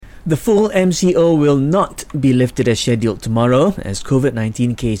The full MCO will not be lifted as scheduled tomorrow as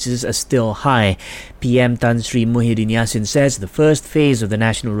COVID-19 cases are still high. PM Tan Sri Muhyiddin Yassin says the first phase of the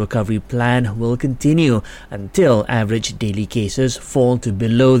National Recovery Plan will continue until average daily cases fall to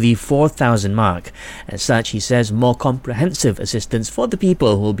below the 4,000 mark. As such, he says more comprehensive assistance for the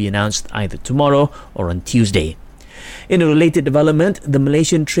people will be announced either tomorrow or on Tuesday. In a related development, the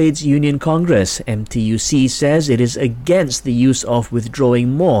Malaysian Trades Union Congress, MTUC, says it is against the use of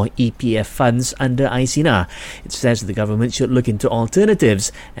withdrawing more EPF funds under ICNA. It says the government should look into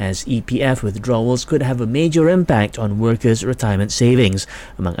alternatives, as EPF withdrawals could have a major impact on workers' retirement savings.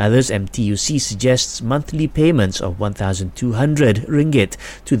 Among others, MTUC suggests monthly payments of 1,200 ringgit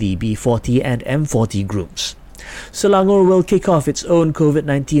to the B40 and M40 groups. Selangor will kick off its own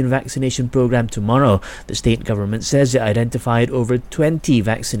COVID-19 vaccination program tomorrow. The state government says it identified over 20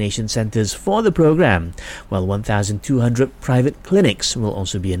 vaccination centres for the program, while 1,200 private clinics will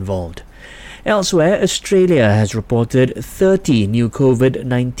also be involved. Elsewhere, Australia has reported 30 new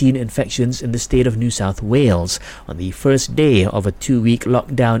COVID-19 infections in the state of New South Wales on the first day of a 2-week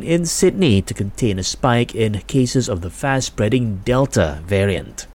lockdown in Sydney to contain a spike in cases of the fast-spreading Delta variant.